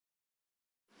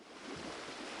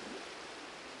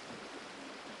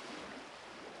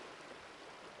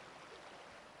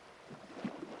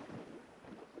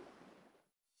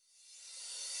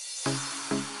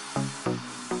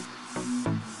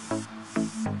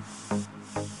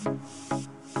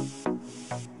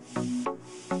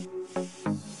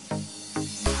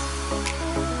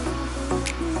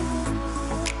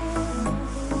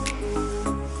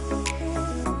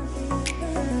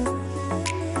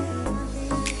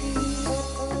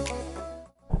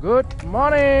Good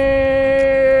morning,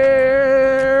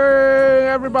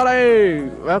 everybody.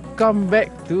 Welcome back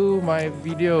to my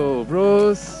video,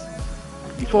 bros.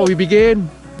 Before we begin,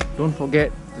 don't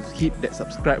forget to hit that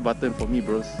subscribe button for me,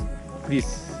 bros.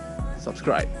 Please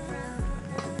subscribe.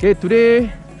 Okay,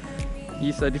 today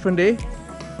is a different day.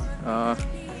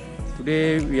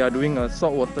 Today we are doing a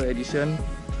saltwater edition.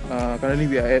 Currently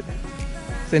we are at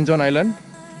St. John Island.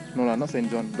 No lah, not St.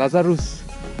 John, Lazarus.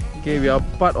 Okay, we are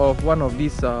part of one of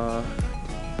these. It's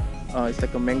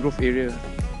like a mangrove area.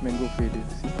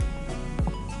 See?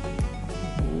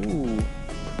 Ooh.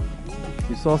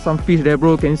 You saw some fish there,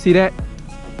 bro. Can you see that?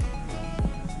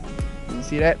 Can you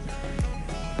see that?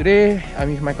 Today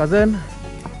I'm with my cousin,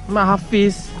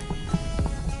 Hafiz.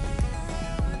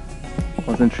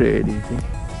 Concentrate, you see?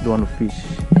 Don't want to fish.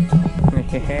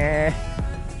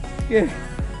 Yeah,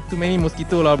 too many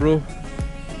mosquito lah, bro.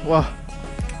 Wah.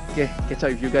 Okay, catch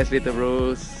up with you guys later,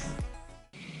 bros.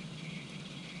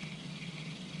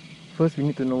 First, we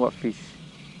need to know what fish.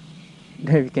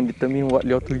 Then we can determine what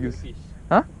lure to use.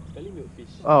 Huh?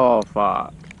 Oh,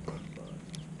 fuck.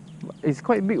 It's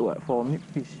quite big, what, for milk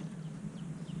fish.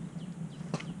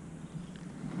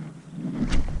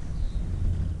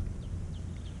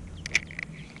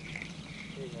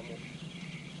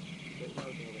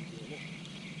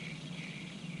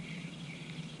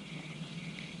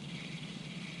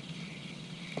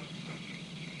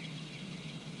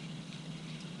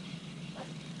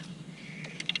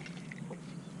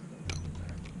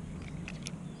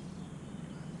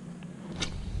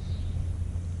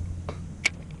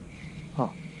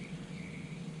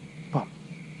 Pop.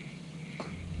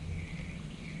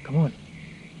 Come on.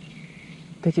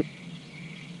 Take it.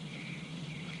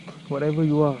 Whatever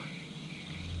you are.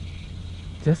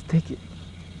 Just take it.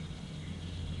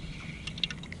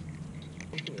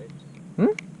 Hmm?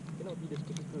 Cannot be the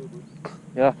typical, bro.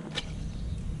 Yeah.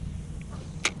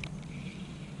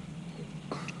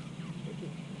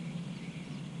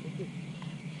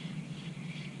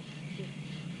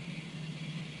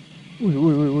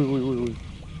 Ui.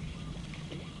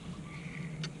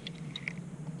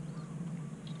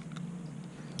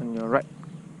 On your right.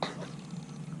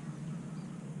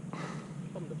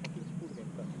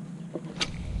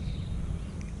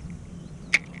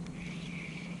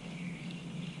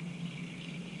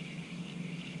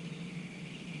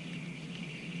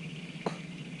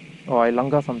 Oh, I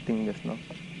langgar something just now.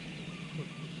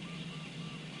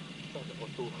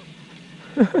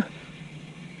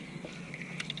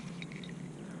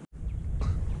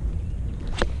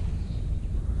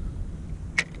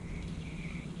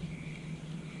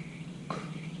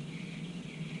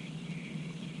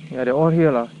 Yeah, they're all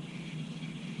here lah.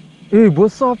 Hey,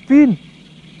 besar fin.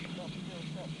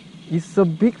 It's a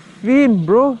big fin,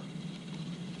 bro.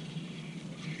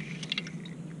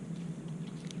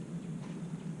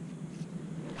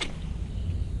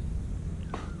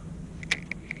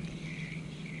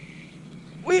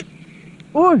 Wait.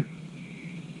 Oh.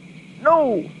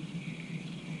 No.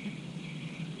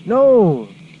 No.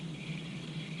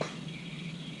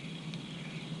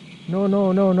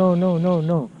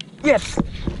 No. Yes.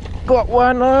 Got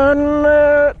one on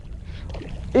it.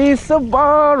 It's a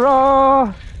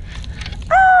barra.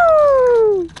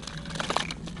 Ow!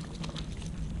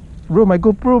 Bro, my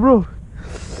GoPro, bro.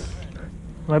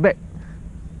 My back.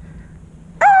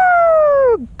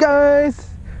 Ow! Guys,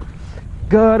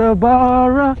 got a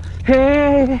barra.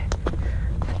 Hey,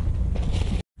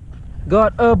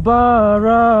 got a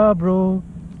barra, bro.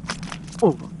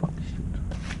 Oh, fuck, shit.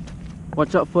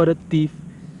 Watch out for the thief.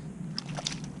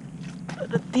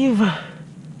 The thief.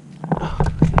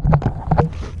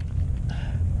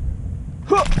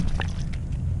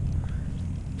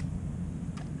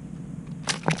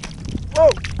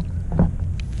 Oh,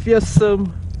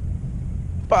 fearsome.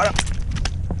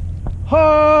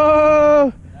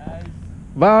 Oh, nice.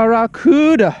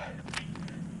 Barracuda.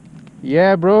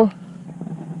 Yeah, bro.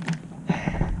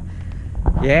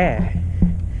 Yeah,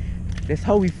 that's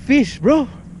how we fish, bro.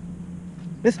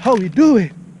 That's how we do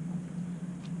it.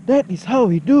 That is how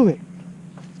we do it.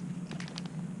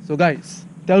 So guys,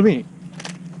 tell me,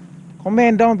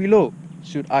 comment down below,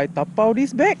 should I tapao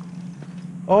this back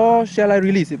or shall I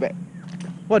release it back?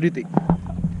 What do you think?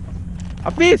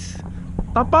 Hafiz,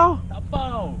 tapao?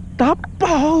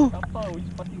 Tapao with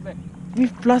plastic bag.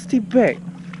 With plastic bag.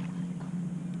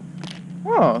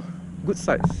 Oh, good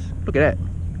size. Look at that.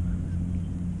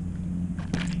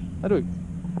 Aduh.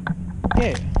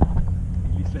 Okay.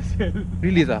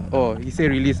 Release ah? Oh, he say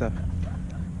release ah.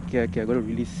 Okay, I gotta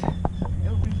release.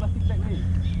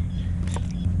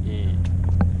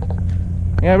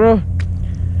 Yeah, bro.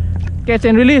 Catch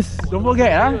and release. Don't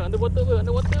forget ah. Underwater.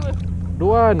 Don't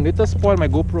want, later spoil my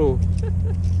GoPro.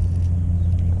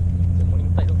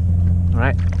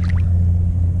 Alright.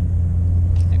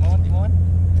 Timon.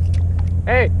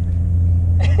 Hey!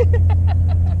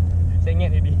 Saya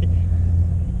ingat tadi.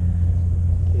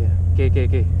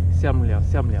 Okay. Siam liao.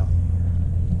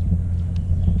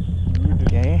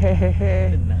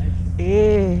 Hehehe.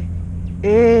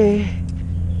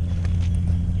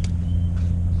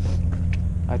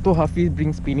 I told Hafiz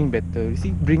bring spinning better. You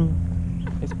see, bring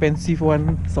expensive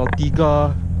one,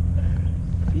 Saltiga.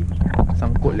 See,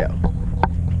 sangkut liao.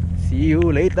 See you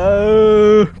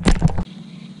later.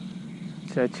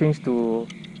 Should I change to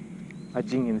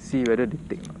Ajing and see whether they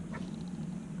take?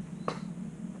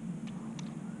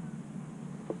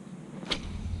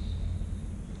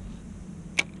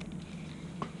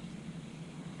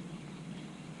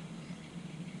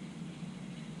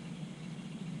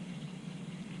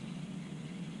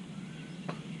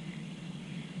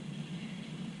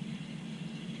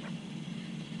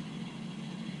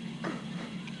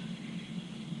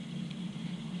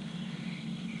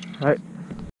 Right.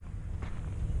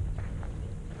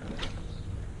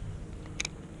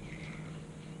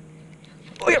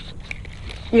 Oh,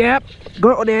 yep,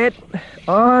 got it.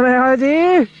 Oh,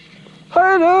 Haji.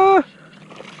 Hello.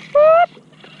 What?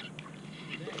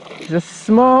 It's a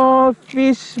small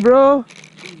fish, bro.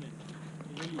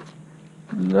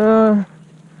 No.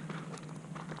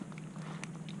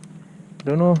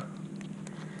 Don't know.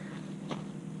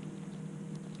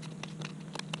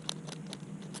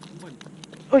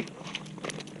 Oi.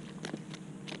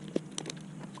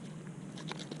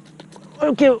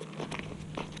 Okay.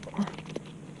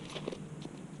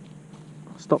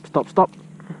 Stop.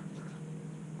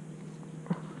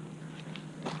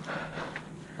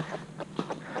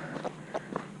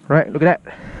 Right, look at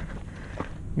that.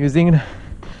 Using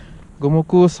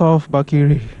Gomoku Soft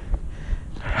Bakiri.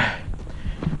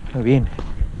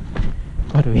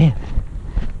 What a win.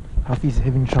 Hafiz is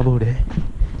having trouble there.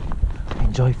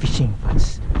 Enjoy fishing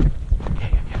first.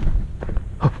 Yeah.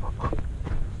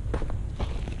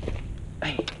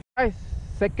 Hey. Guys,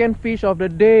 second fish of the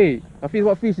day. Hafiz,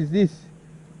 what fish is this?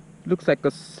 Looks like a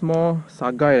small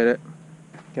sagai like that.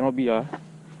 Cannot be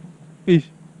fish.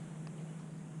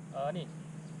 Ni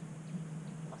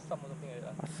Asam or something like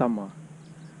that. Asam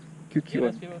Cute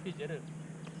one. Favorite fish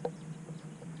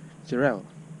Gerald.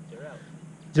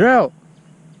 Gerald,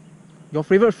 your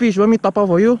favorite fish, want me top up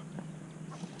for you?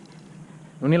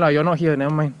 No need lah, you're not here, never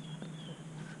mind.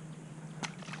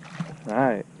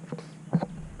 Right.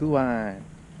 Good one.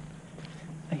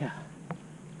 Ayah.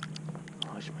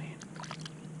 Wash my hand.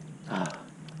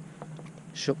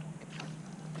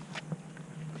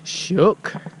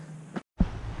 Shook.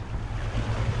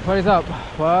 What is up?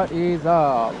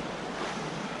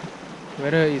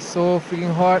 Weather is so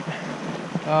freaking hot.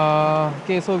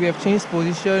 Okay, so we have changed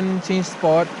position, changed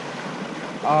spot.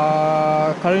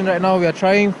 Currently right now we are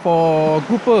trying for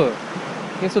grouper.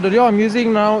 Okay, so the reel I'm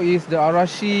using now is the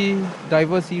Arashi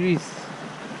Diver series.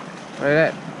 Like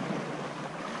that.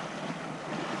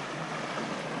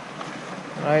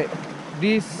 Right.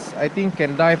 This I think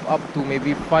can dive up to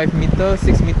maybe 5 meter,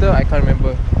 6 meter, I can't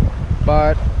remember.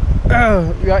 But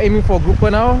we are aiming for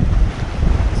grouper now.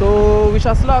 So wish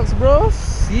us luck, bros.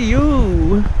 See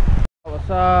you. What's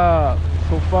up?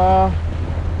 So far,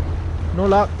 no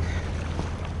luck.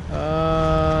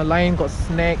 Line got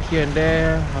snagged here and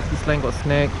there. Hafiz line got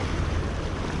snagged.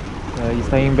 He's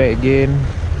tying back again.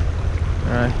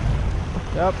 Alright.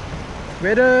 Yup.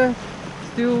 Weather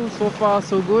still so far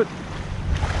so good.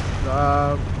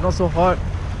 Not so hot.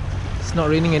 It's not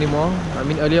raining anymore. I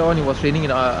mean, earlier on it was raining in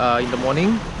the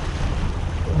morning.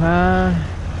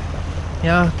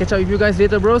 Yeah, catch up with you guys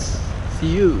later, bros. See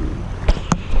you.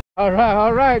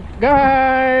 Alright,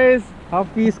 guys.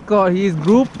 Hafiz caught his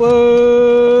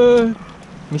grouper.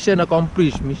 Mission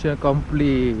accomplished.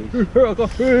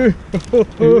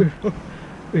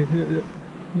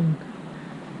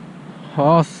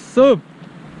 Awesome.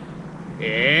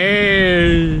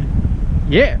 Hey.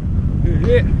 Yeah.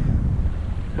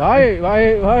 Bye.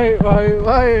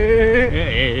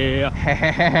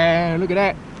 Look at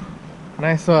that.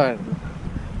 Nice one.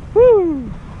 Woo.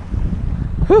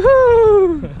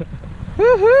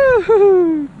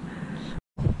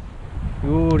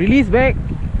 You release back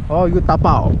or you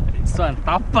tapao? This one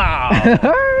tapao.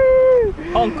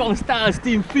 Hong Kong style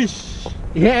steamed fish.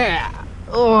 Yeah.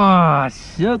 Oh,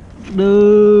 shook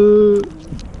dude.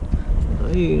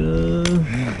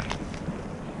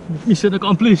 Mission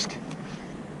accomplished.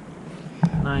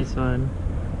 Nice one.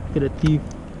 Look at the teeth.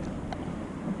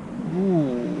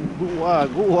 Ooh, good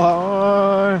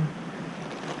one.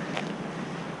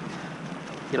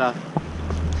 Okay lah.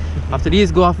 After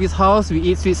this, go Hafiz house, we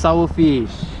eat sweet sour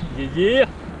fish. Yeah.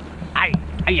 Ay,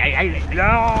 ay, ay, ay,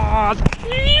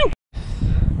 ay.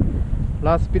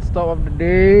 Last pit stop of the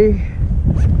day.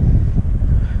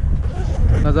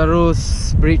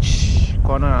 Lazarus Bridge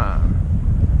corner.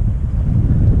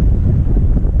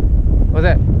 What's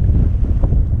that?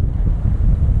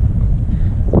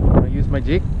 I'll use my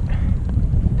jig.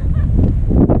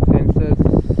 Sensors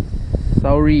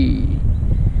sorry.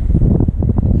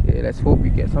 Okay, let's hope we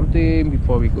get something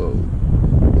before we go.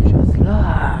 Just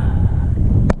lah.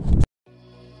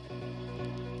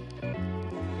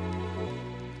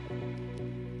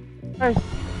 Guys,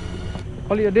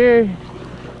 call it a day.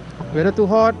 Weather too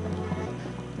hot,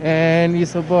 and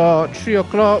it's about 3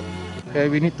 o'clock. Okay,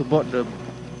 we need to board the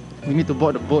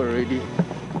boat already.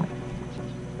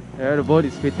 Yeah, the boat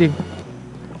is waiting.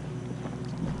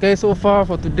 Okay, so far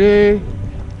for today,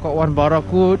 caught one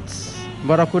barracuda,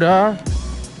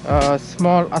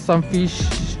 small asam fish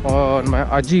on my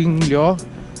ajing lure,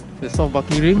 the soft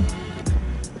bucky ring.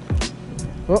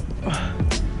 Oh.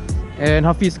 And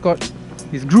Hafiz caught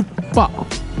his group park.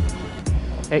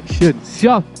 Action,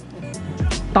 siap.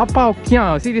 Tapau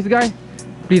kia. See this guy?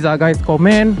 Please guys,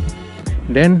 comment,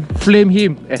 then flame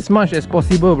him as much as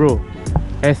possible, bro.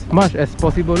 As much as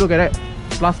possible. Look at that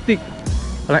plastic,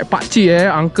 like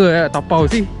pakcik uncle tapau.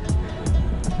 See?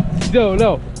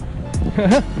 No.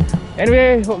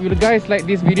 Anyway, hope you guys like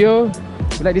this video.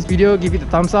 If you like this video, give it a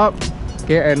thumbs up.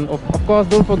 Okay, and of course,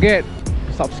 don't forget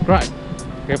to subscribe.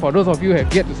 Okay, for those of you who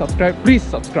have yet to subscribe, please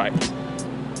subscribe.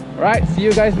 Alright, see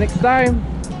you guys next time.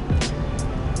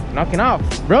 Knocking off,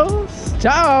 bros.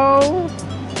 Ciao.